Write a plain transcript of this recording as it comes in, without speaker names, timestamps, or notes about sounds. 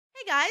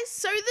Hey guys,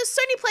 so the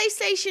Sony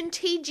Playstation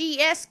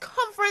TGS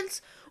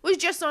conference was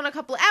just on a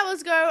couple of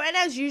hours ago, and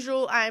as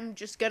usual, I'm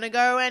just gonna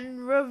go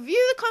and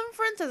review the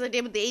conference as I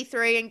did with the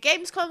E3 and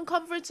Gamescom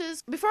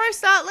conferences. Before I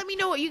start, let me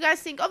know what you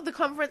guys think of the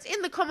conference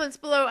in the comments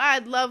below.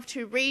 I'd love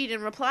to read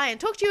and reply and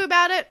talk to you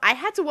about it. I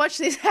had to watch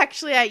this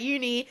actually at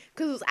uni,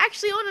 because it was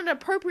actually on an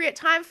appropriate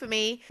time for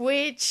me,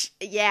 which,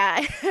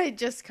 yeah, I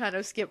just kind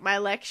of skipped my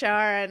lecture,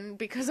 and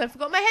because I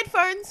forgot my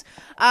headphones,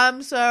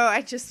 so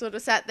I just sort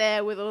of sat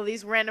there with all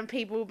these random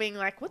people being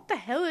like, what the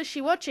hell is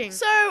she watching?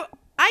 So,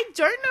 I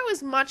don't know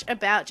as much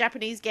about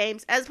Japanese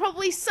games as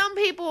probably some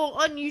people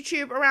on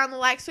YouTube around the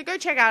like, so go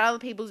check out other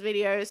people's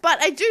videos.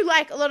 But I do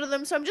like a lot of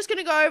them, so I'm just going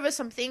to go over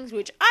some things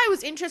which I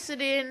was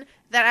interested in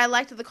that I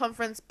liked at the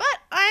conference. But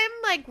I'm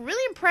like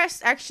really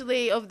impressed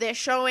actually of their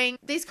showing.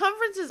 These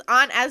conferences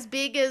aren't as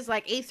big as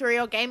like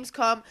E3 or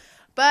Gamescom,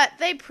 but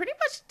they pretty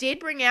much did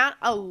bring out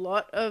a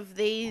lot of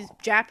these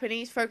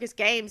Japanese-focused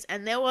games,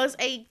 and there was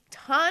a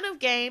ton of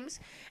games,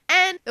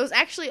 and there was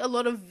actually a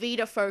lot of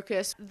Vita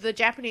focus. The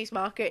Japanese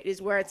market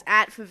is where it's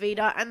at for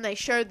Vita, and they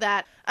showed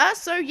that.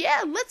 So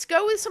yeah, let's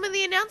go with some of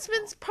the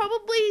announcements.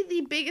 Probably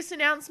the biggest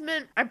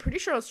announcement, I'm pretty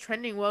sure it was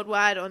trending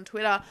worldwide on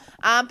Twitter.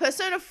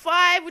 Persona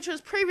 5, which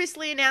was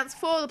previously announced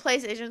for the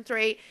PlayStation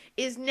 3,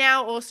 is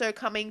now also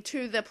coming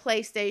to the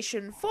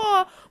PlayStation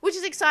 4, which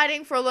is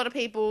exciting for a lot of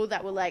people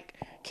that were like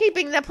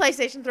keeping their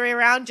PlayStation 3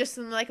 around just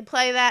so they can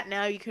play that.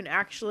 Now you can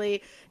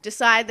actually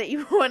decide that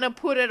you want to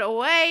put it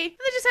away. And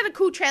they just had a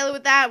cool trailer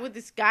with that, with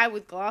this guy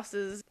with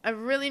glasses. I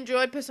really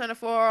enjoyed Persona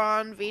 4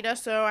 on Vita,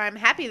 so I'm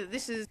happy that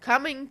this is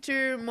coming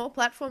to more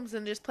platforms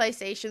than just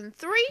PlayStation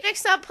 3.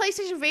 Next up,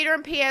 PlayStation Vita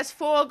and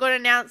PS4 got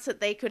announced that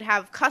they could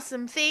have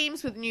custom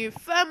themes with new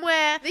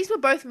firmware. These were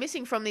both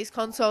missing from these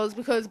consoles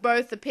because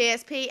both the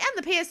PSP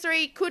and the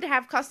PS3 could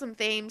have custom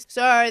themes,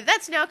 so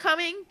that's now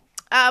coming.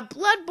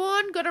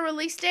 Bloodborne got a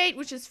release date,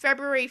 which is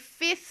February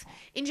 5th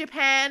in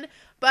Japan,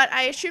 but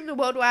I assume the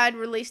worldwide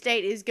release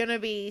date is going to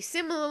be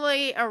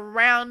similarly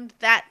around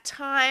that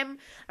time.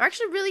 I'm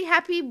actually really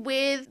happy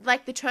with,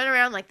 like, the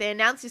turnaround. Like, they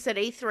announced this at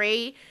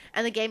E3,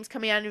 and the game's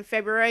coming out in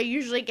February.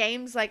 Usually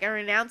games, like, are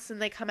announced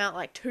and they come out,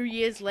 like, 2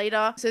 years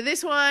later. So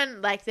this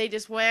one, like, they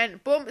just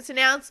went, boom, it's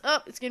announced, oh,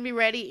 it's going to be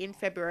ready in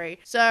February.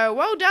 So,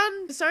 well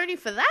done, Sony,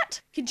 for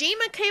that.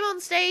 Kojima came on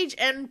stage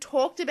and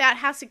talked about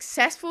how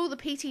successful the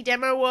PT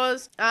demo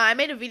was. I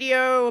made a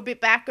video a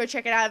bit back, go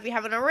check it out if you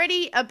haven't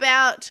already,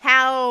 about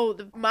how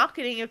the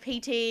marketing of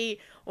PT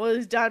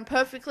was done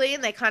perfectly,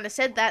 and they kind of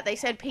said that. They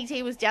said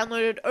PT was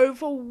downloaded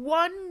over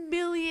 1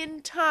 million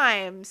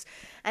times,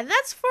 and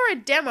that's for a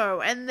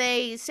demo, and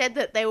they said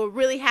that they were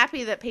really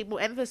happy that people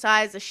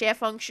emphasized the share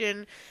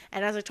function,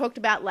 and as I talked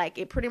about, like,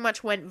 it pretty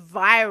much went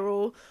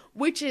viral,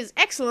 which is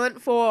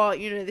excellent for,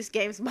 you know, this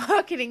game's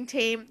marketing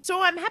team.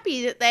 So I'm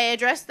happy that they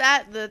addressed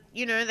that,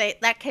 you know,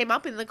 that came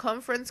up in the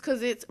conference,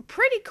 because it's a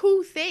pretty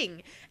cool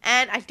thing,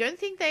 and I don't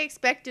think they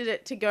expected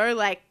it to go,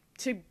 like,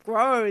 to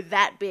grow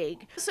that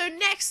big. So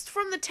next,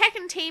 from the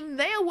Tekken team,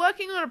 they are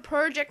working on a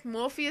Project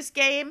Morpheus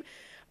game,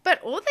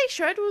 but all they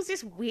showed was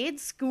this weird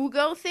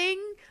schoolgirl thing.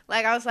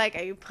 Like, I was like,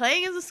 are you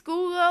playing as a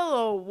schoolgirl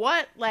or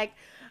what? Like,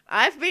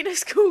 I've been a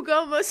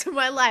schoolgirl most of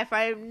my life.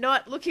 I am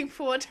not looking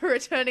forward to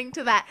returning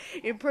to that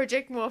in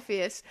Project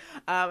Morpheus.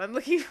 I'm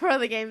looking for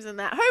other games than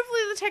that. Hopefully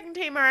the Tekken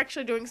team are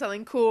actually doing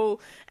something cool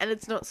and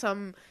it's not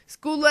some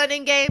school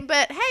learning game,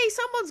 but hey,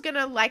 someone's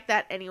gonna like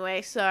that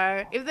anyway,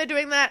 so if they're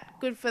doing that,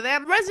 good for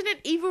them. Resident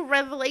Evil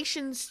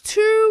Revelations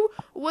 2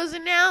 was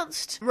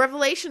announced.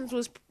 Revelations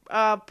was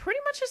pretty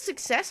much a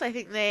success, I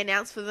think they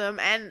announced for them,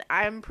 and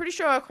I'm pretty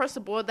sure across the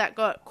board that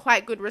got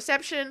quite good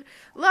reception.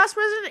 Last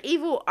Resident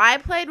Evil I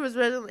played was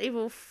Resident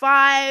Evil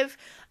 5.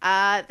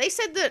 They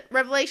said that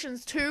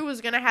Revelations 2 was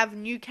going to have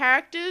new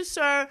characters,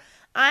 so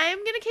I'm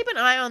going to keep an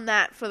eye on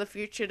that for the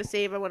future to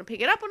see if I want to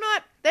pick it up or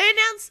not. They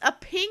announced a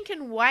pink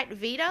and white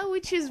Vita,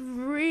 which is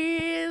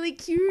really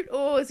cute.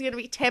 Oh, it's going to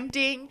be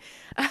tempting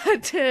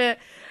to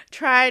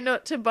try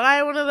not to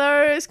buy one of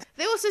those.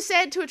 They also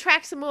said to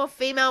attract some more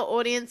female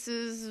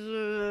audiences,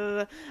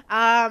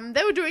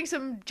 they were doing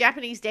some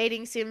Japanese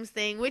dating sims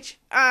thing,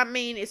 which, I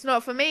mean, it's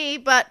not for me,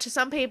 but to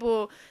some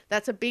people,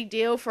 that's a big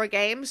deal for a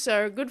game,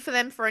 so good for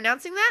them for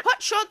announcing that.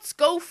 Hot Shots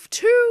Golf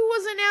 2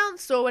 was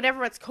announced, or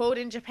whatever it's called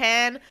in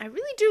Japan. I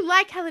really do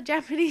like how the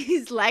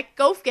Japanese like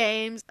golf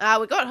games.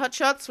 We got Hot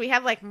Shots, we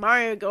have like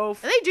Mario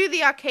Golf, and they do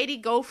the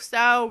arcadey golf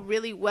style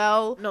really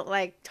well, not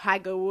like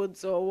Tiger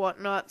Woods or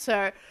whatnot,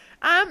 so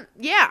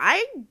yeah,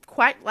 I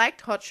quite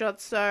liked Hot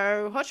Shots,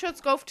 so Hot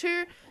Shots Golf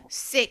 2,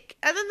 sick.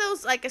 And then there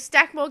was like a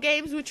stack more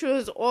games, which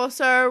was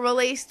also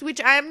released, which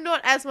I am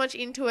not as much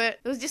into it.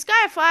 There was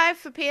Disgaea 5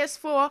 for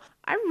PS4.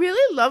 I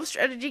really love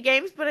strategy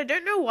games, but I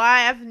don't know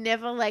why I've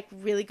never like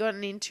really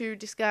gotten into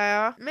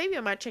Disgaea. Maybe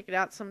I might check it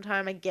out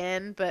sometime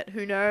again, but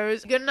who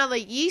knows. We got another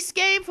Yeast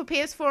game for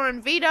PS4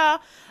 and Vita.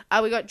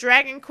 We got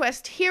Dragon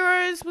Quest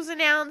Heroes was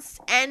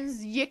announced, and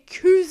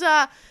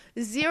Yakuza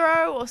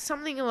or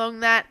something along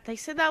that. They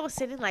said that was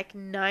set in like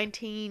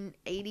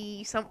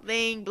 1980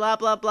 something, blah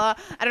blah blah.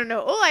 I don't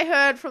know. All I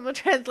heard from the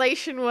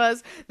translation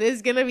was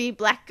there's gonna be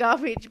black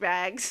garbage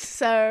bags.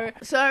 So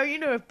you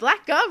know, if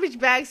black garbage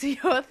bags are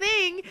your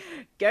thing,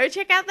 go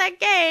check out that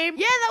game.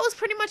 Yeah, that was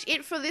pretty much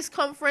it for this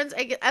conference.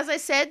 As I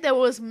said, there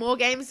was more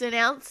games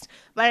announced,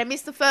 but I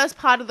missed the first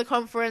part of the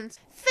conference.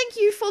 Thank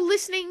you for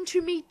listening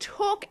to me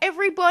talk,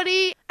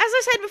 everybody. As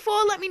I said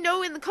before, let me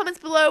know in the comments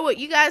below what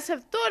you guys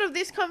have thought of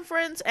this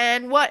conference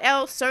and what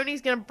else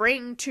Sony's going to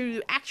bring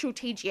to actual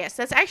TGS.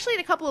 That's actually in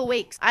a couple of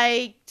weeks.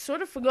 I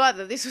sort of forgot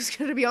that this was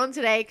going to be on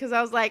today because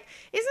I was like,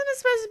 isn't it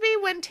supposed to be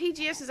when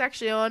TGS is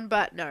actually on?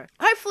 But no.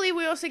 Hopefully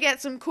we also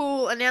get some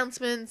cool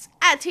announcements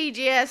at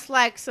TGS,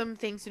 like some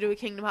things to do with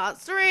Kingdom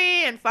Hearts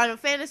 3 and Final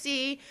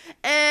Fantasy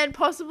and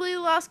possibly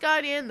The Last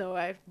Guardian, though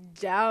I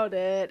doubt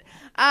it.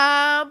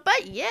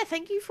 But yeah,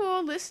 thank you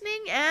for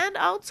listening and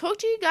I'll talk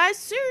to you guys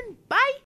soon. Bye!